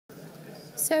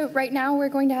So right now we're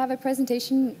going to have a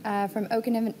presentation from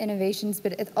Oaken Innovations,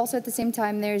 but also at the same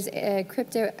time there's a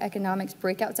crypto economics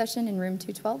breakout session in room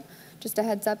 212. Just a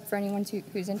heads up for anyone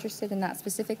who's interested in that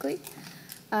specifically.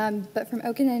 But from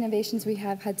Oaken Innovations we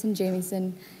have Hudson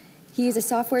Jameson. He is a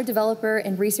software developer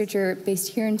and researcher based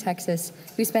here in Texas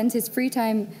who spends his free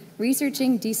time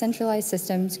researching decentralized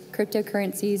systems,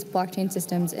 cryptocurrencies, blockchain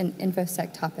systems, and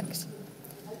InfoSec topics.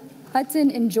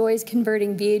 Hudson enjoys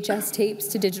converting VHS tapes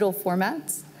to digital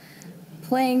formats,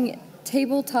 playing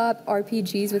tabletop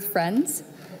RPGs with friends,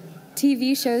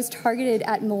 TV shows targeted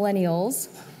at millennials,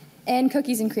 and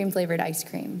cookies and cream flavored ice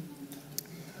cream.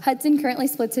 Hudson currently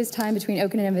splits his time between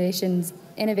Oaken Innovations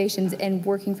and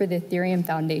working for the Ethereum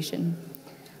Foundation.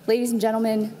 Ladies and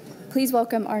gentlemen, please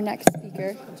welcome our next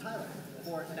speaker.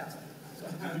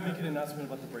 Did you make an announcement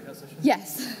about the breakout session?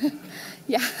 Yes.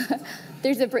 Yeah.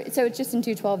 So it's just in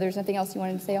 212. There's nothing else you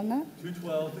wanted to say on that?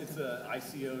 212, it's an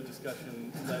ICO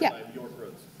discussion led by York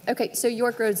Roads. Okay, so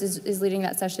York Roads is leading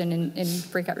that session in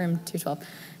breakout room 212.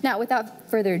 Now, without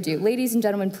further ado, ladies and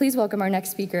gentlemen, please welcome our next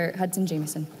speaker, Hudson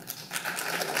Jameson.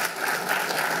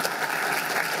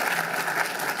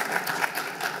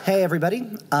 Hey, everybody.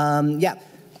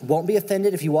 Won't be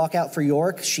offended if you walk out for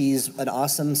York. She's an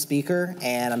awesome speaker,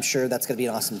 and I'm sure that's going to be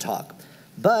an awesome talk.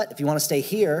 But if you want to stay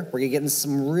here, we're going to get into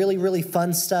some really, really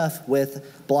fun stuff with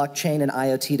blockchain and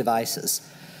IoT devices.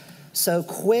 So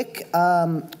quick,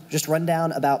 just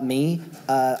rundown about me.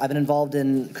 I've been involved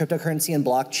in cryptocurrency and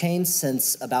blockchain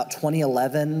since about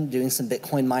 2011, doing some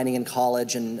Bitcoin mining in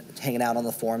college and hanging out on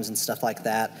the forums and stuff like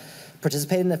that.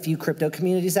 Participated in a few crypto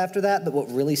communities after that, but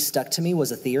what really stuck to me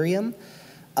was Ethereum.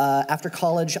 After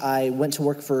college, I went to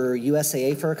work for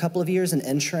USAA for a couple of years in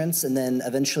insurance, and then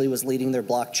eventually was leading their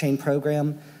blockchain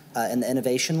program in the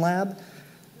innovation lab.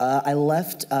 I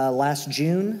left last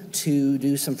June to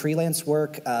do some freelance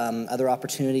work, other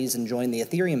opportunities, and join the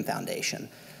Ethereum Foundation.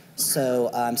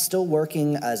 So I'm still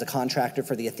working as a contractor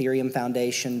for the Ethereum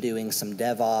Foundation, doing some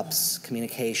DevOps,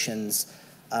 communications,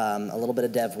 a little bit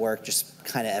of dev work, just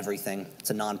kind of everything. It's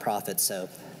a nonprofit, so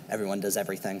everyone does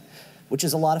everything, which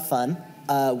is a lot of fun.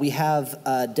 We have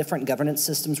different governance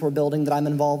systems we're building that I'm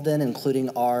involved in, including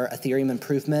our Ethereum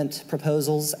improvement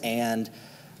proposals and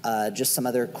just some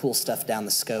other cool stuff down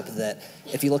the scope that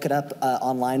if you look it up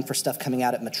online for stuff coming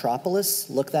out at Metropolis,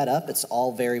 look that up. It's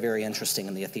all very, very interesting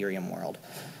in the Ethereum world.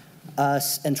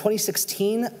 In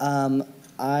 2016,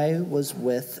 I was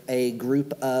with a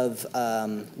group of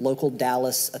local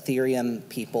Dallas Ethereum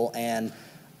people, and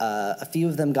a few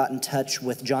of them got in touch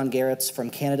with John Garrett's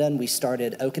from Canada, and we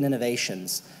started Oaken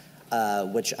Innovations,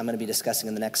 which I'm going to be discussing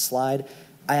in the next slide.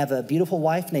 I have a beautiful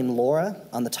wife named Laura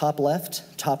on the top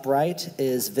left. Top right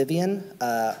is Vivian,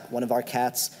 one of our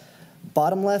cats.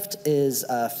 Bottom left is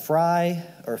Fry,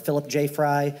 or Philip J.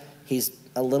 Fry. He's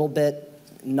a little bit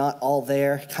not all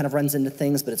there, kind of runs into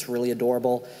things, but it's really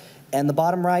adorable. And the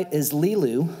bottom right is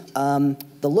Lilu.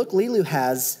 The look Lilu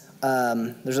has,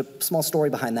 there's a small story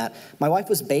behind that. My wife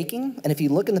was baking, and if you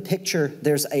look in the picture,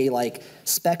 there's a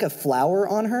speck of flour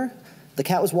on her. The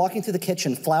cat was walking through the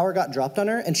kitchen, flour got dropped on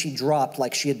her, and she dropped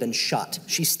like she had been shot.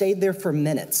 She stayed there for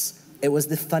minutes. It was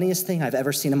the funniest thing I've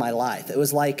ever seen in my life. It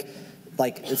was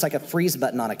it's like a freeze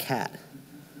button on a cat.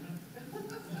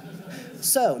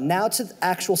 So now to the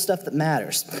actual stuff that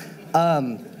matters.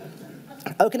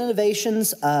 Oaken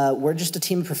Innovations, we're just a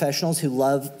team of professionals who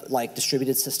love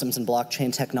distributed systems and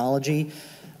blockchain technology.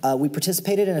 We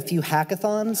participated in a few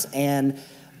hackathons, and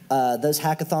those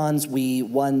hackathons, we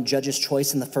won Judge's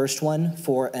Choice in the first one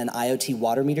for an IoT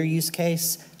water meter use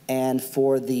case, and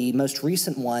for the most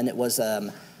recent one, it was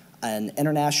an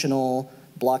international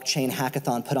blockchain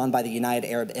hackathon put on by the United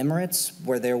Arab Emirates,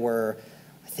 where there were,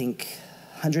 I think,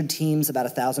 100 teams, about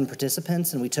 1,000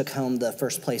 participants, and we took home the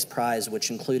first place prize,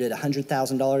 which included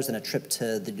 $100,000 and a trip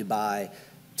to Dubai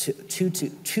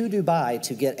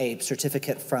to get a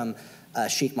certificate from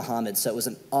Sheikh Mohammed. So it was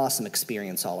an awesome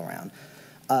experience all around.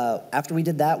 After we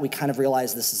did that, we kind of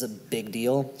realized this is a big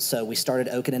deal. So we started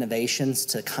Oaken Innovations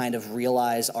to kind of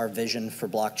realize our vision for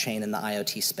blockchain in the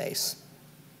IoT space.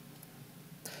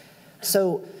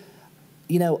 So,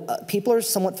 people are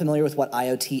somewhat familiar with what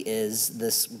IoT is,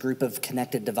 this group of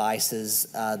connected devices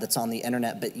that's on the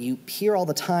internet, but you hear all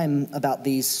the time about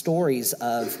these stories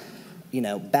of,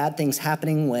 bad things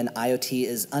happening when IoT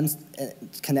is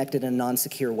connected in a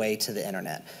non-secure way to the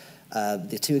internet.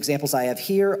 The two examples I have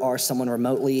here are someone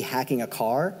remotely hacking a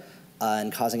car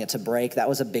and causing it to break. That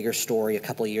was a bigger story a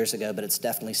couple of years ago, but it's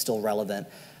definitely still relevant.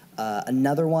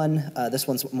 Another one, this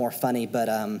one's more funny, but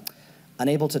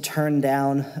unable to turn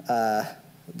down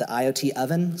the IoT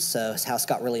oven, so his house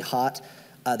got really hot.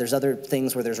 There's other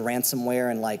things where there's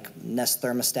ransomware and like Nest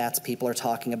thermostats people are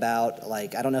talking about.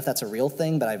 Like, I don't know if that's a real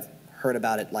thing, but I've heard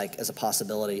about it like as a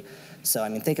possibility. So I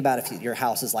mean, think about if your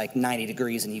house is like 90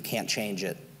 degrees and you can't change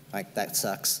it. Like, that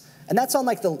sucks. And that's on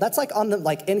like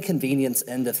the inconvenience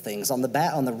end of things. On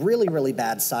the really, really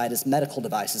bad side is medical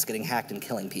devices getting hacked and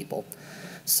killing people.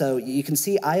 So you can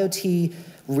see IoT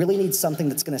really needs something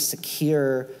that's going to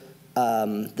secure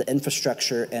the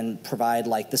infrastructure and provide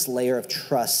like this layer of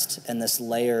trust and this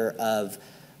layer of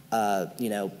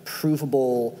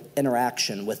provable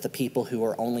interaction with the people who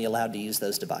are only allowed to use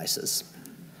those devices.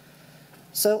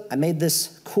 So I made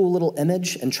this cool little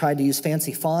image and tried to use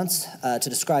fancy fonts to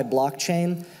describe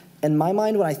blockchain. In my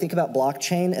mind, when I think about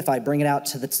blockchain, if I bring it out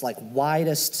to its like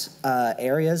widest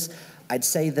areas, I'd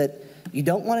say that you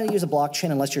don't want to use a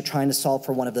blockchain unless you're trying to solve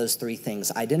for one of those three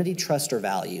things: identity, trust, or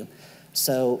value.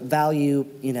 So value,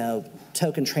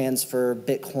 token transfer,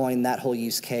 Bitcoin, that whole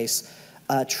use case.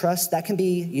 Trust, that can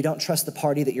be you don't trust the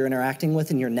party that you're interacting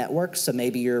with in your network, so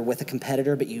maybe you're with a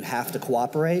competitor but you have to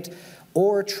cooperate.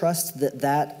 Or trust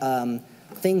that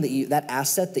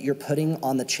asset that you're putting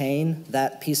on the chain,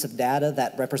 that piece of data,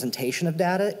 that representation of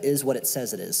data is what it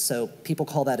says it is. So people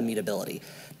call that immutability.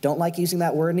 Don't like using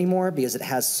that word anymore because it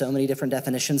has so many different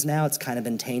definitions now, it's kind of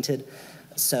been tainted.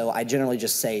 So I generally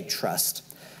just say trust.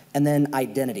 And then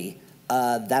identity.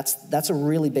 That's a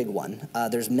really big one.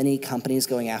 There's many companies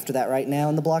going after that right now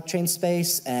in the blockchain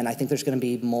space, and I think there's going to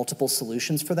be multiple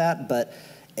solutions for that, but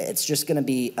it's just going to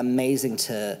be amazing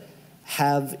to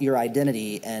have your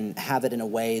identity and have it in a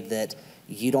way that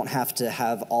you don't have to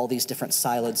have all these different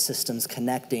siloed systems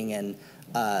connecting and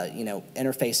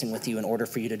interfacing with you in order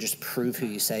for you to just prove who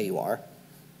you say you are.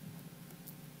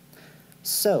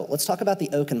 So let's talk about the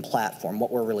Oaken platform,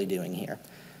 what we're really doing here.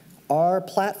 Our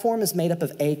platform is made up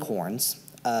of acorns.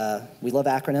 We love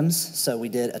acronyms, so we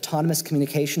did autonomous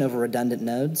communication over redundant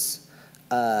nodes.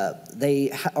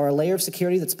 They are a layer of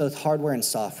security that's both hardware and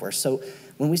software. So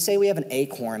when we say we have an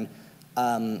acorn,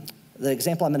 the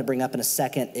example I'm going to bring up in a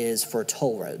second is for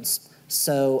toll roads.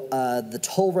 So the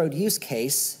toll road use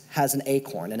case has an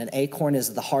acorn, and an acorn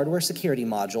is the hardware security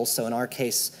module. So in our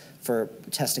case, for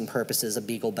testing purposes, a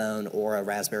BeagleBone or a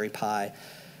Raspberry Pi.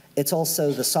 It's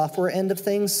also the software end of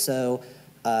things, so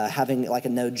having like a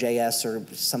Node.js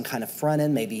or some kind of front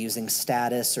end, maybe using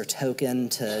status or token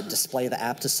to display the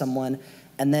app to someone.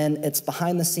 And then it's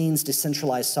behind the scenes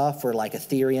decentralized software like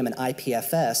Ethereum and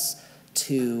IPFS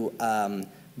to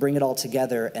bring it all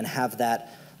together and have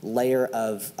that layer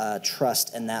of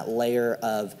trust and that layer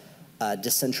of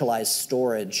decentralized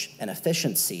storage and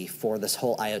efficiency for this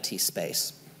whole IoT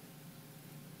space.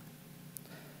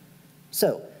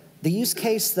 So the use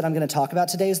case that I'm going to talk about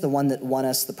today is the one that won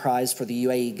us the prize for the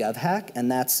UAE GovHack,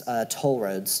 and that's toll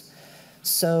roads.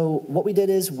 So what we did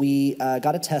is we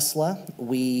got a Tesla.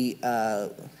 We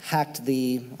hacked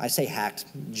I say hacked,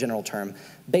 general term.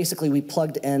 Basically, we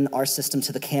plugged in our system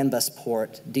to the CAN bus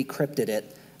port, decrypted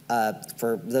it.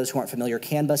 For those who aren't familiar,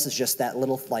 CAN bus is just that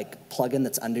little like plug-in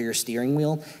that's under your steering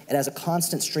wheel. It has a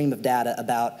constant stream of data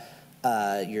about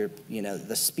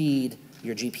the speed,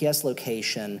 your GPS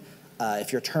location,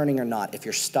 if you're turning or not, if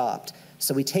you're stopped.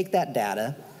 So we take that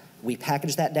data, we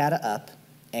package that data up,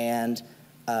 and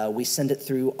we send it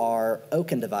through our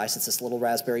Oaken device. It's this little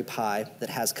Raspberry Pi that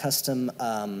has custom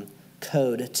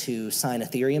code to sign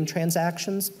Ethereum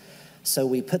transactions. So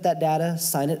we put that data,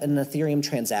 sign it in an Ethereum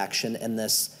transaction in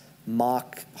this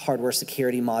mock hardware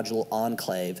security module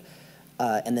enclave,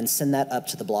 and then send that up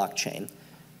to the blockchain.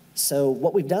 So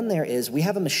what we've done there is we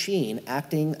have a machine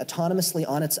acting autonomously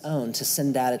on its own to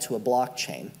send data to a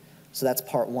blockchain. So that's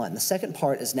part one. The second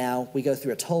part is now we go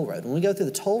through a toll road. When we go through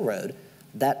the toll road,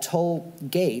 that toll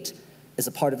gate is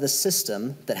a part of the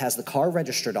system that has the car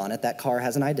registered on it. That car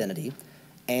has an identity.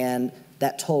 And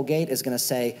that toll gate is going to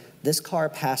say, this car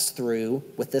passed through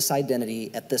with this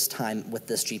identity at this time with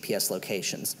this GPS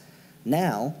locations.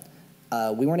 Now,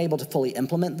 we weren't able to fully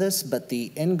implement this, but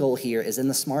the end goal here is in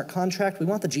the smart contract, we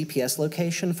want the GPS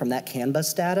location from that CAN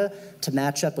bus data to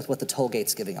match up with what the toll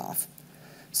gate's giving off.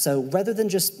 So rather than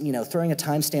just throwing a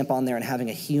timestamp on there and having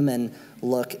a human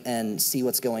look and see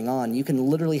what's going on, you can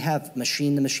literally have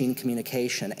machine-to-machine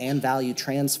communication and value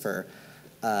transfer.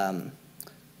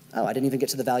 Oh, I didn't even get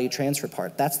to the value transfer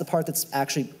part. That's the part that's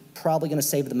actually probably going to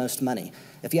save the most money.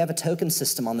 If you have a token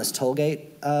system on this toll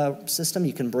gate system,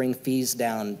 you can bring fees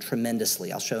down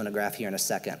tremendously. I'll show in a graph here in a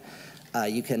second.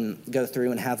 You can go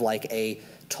through and have like a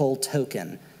toll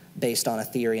token based on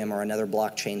Ethereum or another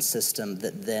blockchain system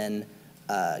that then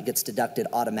gets deducted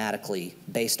automatically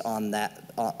based on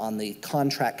that on the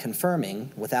contract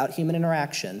confirming without human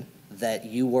interaction that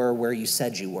you were where you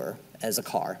said you were as a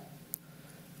car.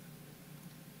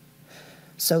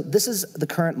 So this is the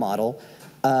current model.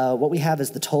 What we have is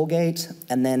the toll gate,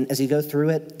 and then as you go through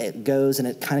it, it goes and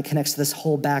it kind of connects to this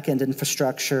whole back-end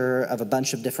infrastructure of a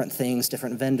bunch of different things,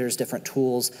 different vendors, different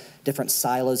tools, different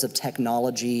silos of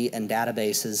technology and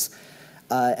databases.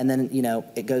 And then,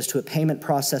 it goes to a payment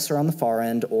processor on the far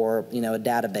end or, a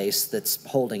database that's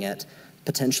holding it,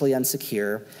 potentially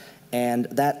unsecure. And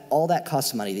all that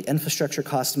costs money. The infrastructure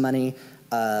costs money.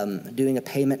 Doing a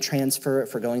payment transfer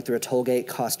for going through a toll gate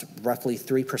costs roughly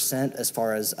 3% as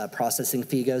far as processing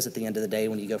fee goes at the end of the day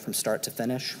when you go from start to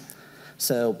finish.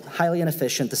 So highly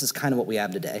inefficient. This is kind of what we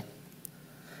have today.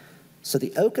 So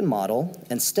the Oaken model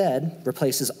instead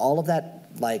replaces all of that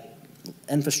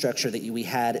infrastructure that we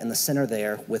had in the center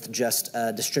there with just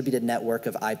a distributed network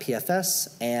of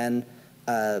IPFS and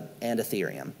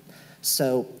Ethereum.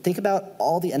 So think about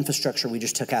all the infrastructure we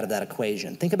just took out of that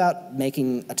equation. Think about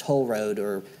making a toll road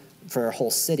or for a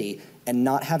whole city and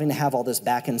not having to have all those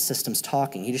back-end systems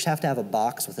talking. You just have to have a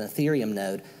box with an Ethereum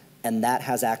node, and that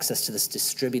has access to this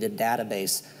distributed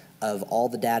database of all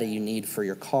the data you need for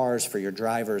your cars, for your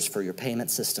drivers, for your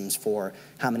payment systems, for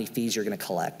how many fees you're going to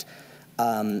collect.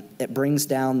 It brings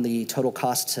down the total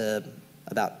cost to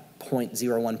about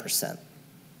 0.01%.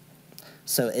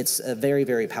 So it's a very,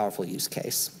 very powerful use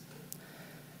case.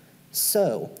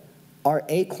 So our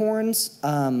acorns,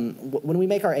 when we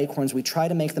make our acorns, we try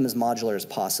to make them as modular as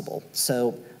possible.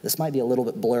 So this might be a little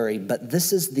bit blurry, but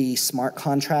this is the smart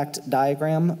contract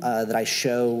diagram that I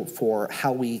show for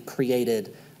how we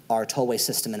created our tollway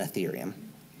system in Ethereum.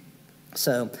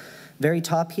 So very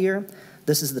top here,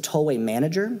 this is the tollway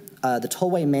manager. The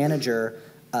tollway manager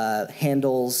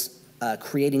handles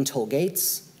creating toll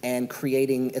gates and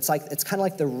creating, it's kind of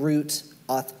like the root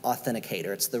authenticator.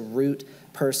 It's the root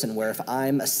person where if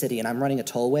I'm a city and I'm running a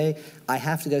tollway, I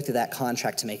have to go through that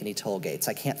contract to make any toll gates.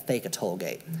 I can't fake a toll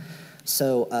gate.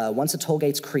 So once a toll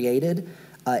gate's created,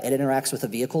 it interacts with a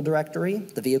vehicle directory.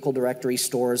 The vehicle directory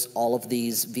stores all of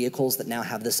these vehicles that now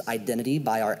have this identity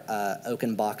by our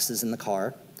Oaken boxes in the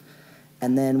car.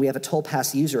 And then we have a toll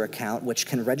pass user account, which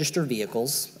can register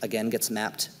vehicles, again, gets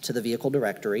mapped to the vehicle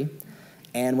directory.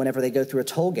 And whenever they go through a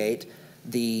toll gate,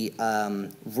 the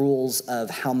rules of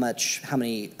how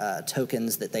many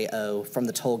tokens that they owe from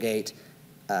the toll gate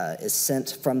is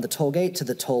sent from the toll gate to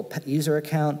the toll user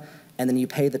account, and then you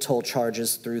pay the toll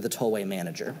charges through the tollway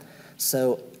manager.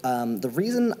 So the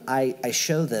reason I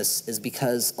show this is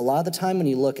because a lot of the time when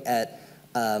you look at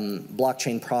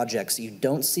blockchain projects, you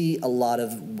don't see a lot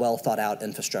of well thought out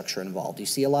infrastructure involved. You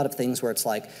see a lot of things where it's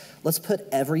like, let's put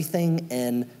everything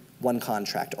in one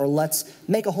contract, or let's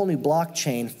make a whole new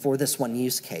blockchain for this one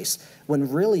use case,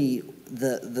 when really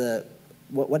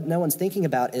what no one's thinking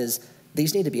about is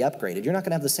these need to be upgraded. You're not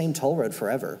going to have the same toll road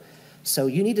forever. So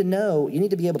you need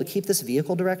to be able to keep this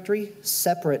vehicle directory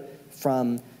separate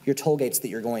from your toll gates that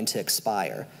you're going to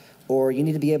expire. Or you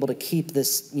need to be able to keep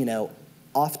this,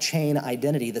 off-chain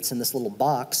identity that's in this little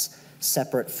box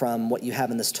separate from what you have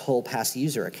in this toll pass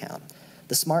user account.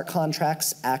 The smart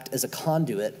contracts act as a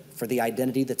conduit for the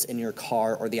identity that's in your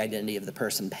car or the identity of the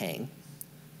person paying.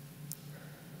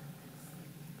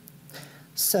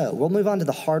 So we'll move on to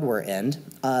the hardware end.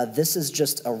 This is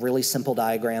just a really simple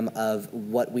diagram of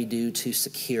what we do to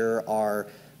secure our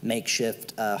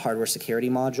makeshift hardware security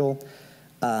module.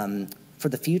 For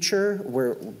the future,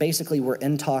 we're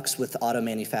in talks with auto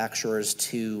manufacturers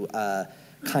to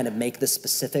kind of make this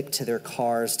specific to their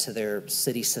cars, to their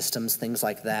city systems, things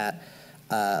like that.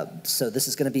 So this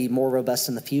is going to be more robust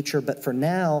in the future, but for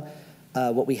now,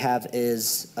 what we have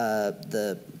is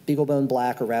the BeagleBone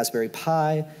Black or Raspberry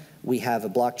Pi. We have a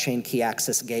blockchain key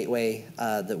access gateway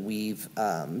that we've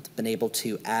been able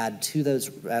to add to those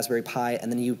Raspberry Pi, and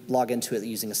then you log into it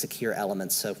using a secure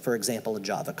element. So for example, a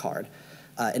Java card.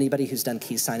 Anybody who's done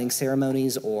key signing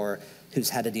ceremonies or who's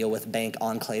had to deal with bank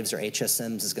enclaves or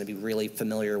HSMs is going to be really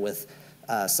familiar with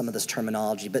some of this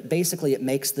terminology. But basically, it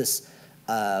makes this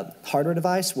hardware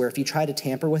device where if you try to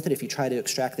tamper with it, if you try to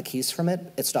extract the keys from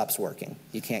it, it stops working.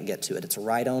 You can't get to it. It's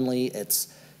write only. It's,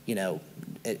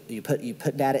 you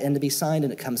put data in to be signed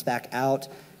and it comes back out.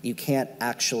 You can't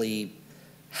actually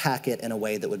hack it in a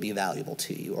way that would be valuable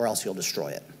to you, or else you'll destroy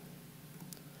it.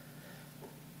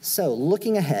 So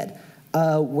looking ahead,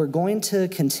 we're going to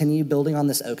continue building on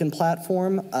this Oaken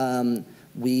platform.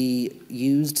 We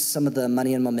used some of the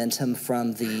money and momentum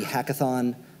from the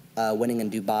hackathon winning in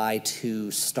Dubai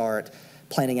to start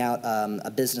planning out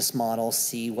a business model,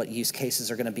 see what use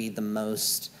cases are going to be the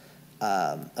most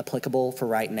applicable for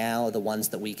right now, the ones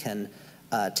that we can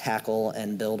tackle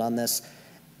and build on this.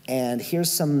 And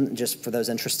here's some, just for those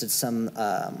interested, some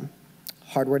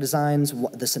hardware designs,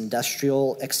 this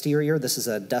industrial exterior. This is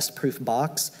a dust-proof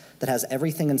box that has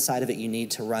everything inside of it you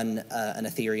need to run an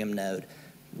Ethereum node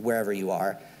wherever you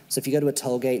are. So if you go to a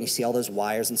toll gate and you see all those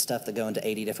wires and stuff that go into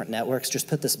 80 different networks, just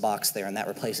put this box there and that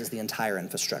replaces the entire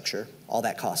infrastructure. All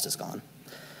that cost is gone.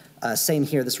 Same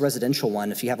here, this residential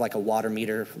one, if you have like a water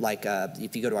meter, like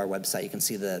if you go to our website, you can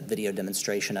see the video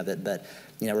demonstration of it, but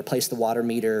replace the water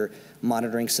meter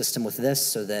monitoring system with this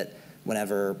so that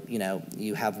whenever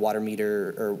you have water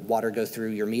meter or water go through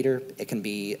your meter, it can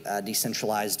be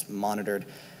decentralized, monitored,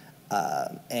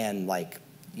 and like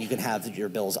you can have your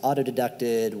bills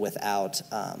auto-deducted without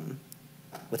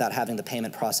having the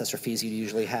payment processor fees you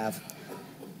usually have.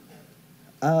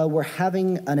 We're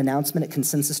having an announcement at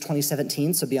Consensus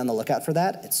 2017, so be on the lookout for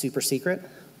that. It's super secret.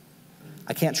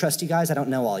 I can't trust you guys. I don't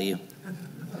know all you.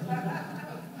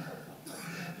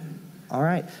 All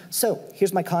right. So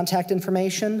here's my contact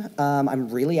information. I'm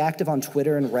really active on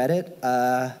Twitter and Reddit.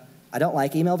 I don't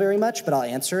like email very much, but I'll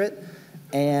answer it.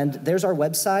 And there's our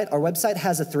website. Our website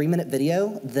has a 3-minute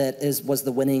video that was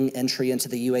the winning entry into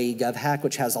the UAE GovHack,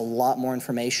 which has a lot more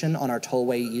information on our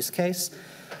tollway use case.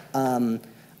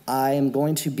 I am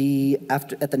going to be,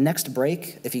 at the next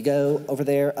break, if you go over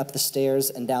there, up the stairs,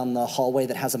 and down the hallway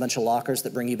that has a bunch of lockers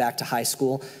that bring you back to high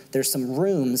school, there's some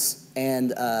rooms,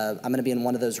 and I'm going to be in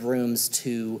one of those rooms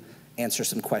to answer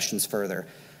some questions further.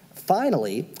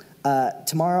 Finally,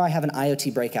 tomorrow I have an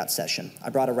IoT breakout session. I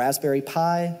brought a Raspberry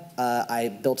Pi. I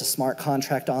built a smart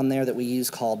contract on there that we use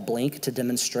called Blink to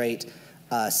demonstrate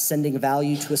sending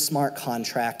value to a smart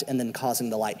contract and then causing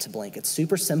the light to blink. It's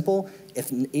super simple.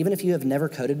 Even if you have never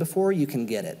coded before, you can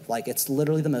get it. Like, it's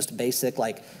literally the most basic,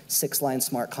 like, 6-line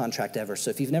smart contract ever. So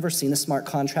if you've never seen a smart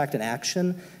contract in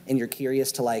action and you're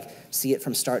curious to, like, see it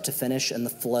from start to finish and the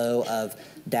flow of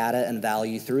data and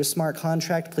value through a smart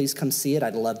contract, please come see it.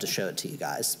 I'd love to show it to you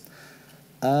guys.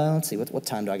 Let's see, what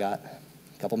time do I got?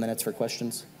 A couple minutes for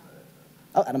questions?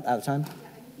 Oh, out of time?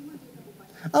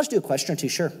 I'll just do a question or two,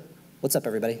 sure. What's up,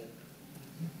 everybody?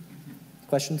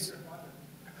 Questions?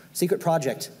 Secret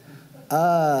project.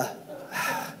 I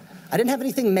didn't have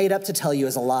anything made up to tell you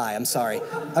as a lie. I'm sorry.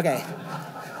 Okay.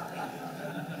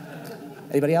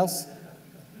 Anybody else?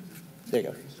 There you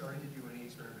go. Are you starting to do any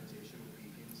experimentation with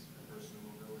beacons for personal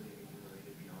mobility, anything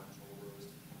related beyond toll roads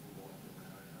to people walking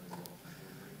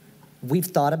around? We've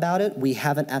thought about it. We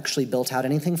haven't actually built out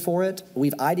anything for it.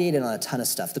 We've ideated on a ton of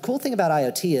stuff. The cool thing about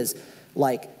IoT is,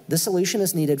 like, the solution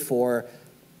is needed for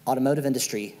automotive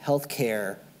industry,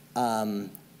 healthcare,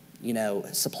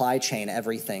 supply chain,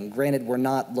 everything. Granted, we're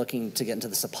not looking to get into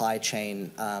the supply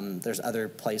chain. There's other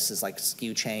places like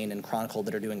SKU Chain and Chronicle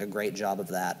that are doing a great job of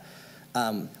that.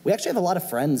 We actually have a lot of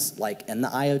friends like in the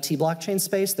IoT blockchain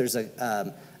space. There's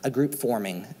a group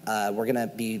forming. We're going to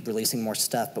be releasing more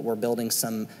stuff, but we're building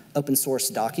some open source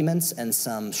documents and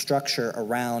some structure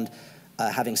around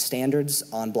having standards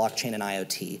on blockchain and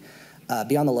IoT.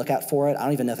 Be on the lookout for it. I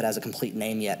don't even know if it has a complete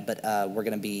name yet, but we're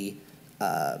going to be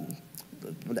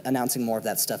announcing more of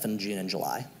that stuff in June and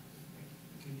July.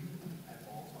 Can you at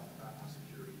all talk about how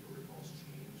security protocols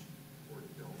change or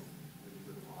don't when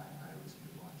you apply IoT to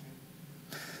blockchain?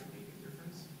 Does it make a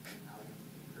difference in how you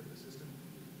encrypt the system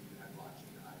when you have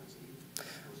blockchain to IoT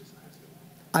versus IoT?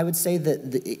 I would say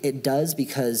that it does,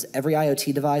 because every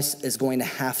IoT device is going to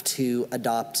have to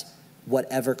adopt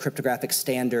whatever cryptographic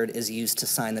standard is used to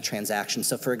sign the transaction.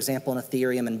 So for example, in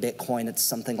Ethereum and Bitcoin, it's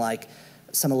something like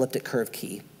some elliptic curve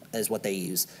key is what they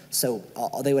use. So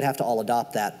they would have to all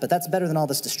adopt that. But that's better than all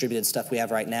this distributed stuff we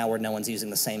have right now where no one's using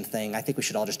the same thing. I think we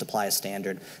should all just apply a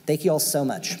standard. Thank you all so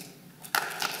much.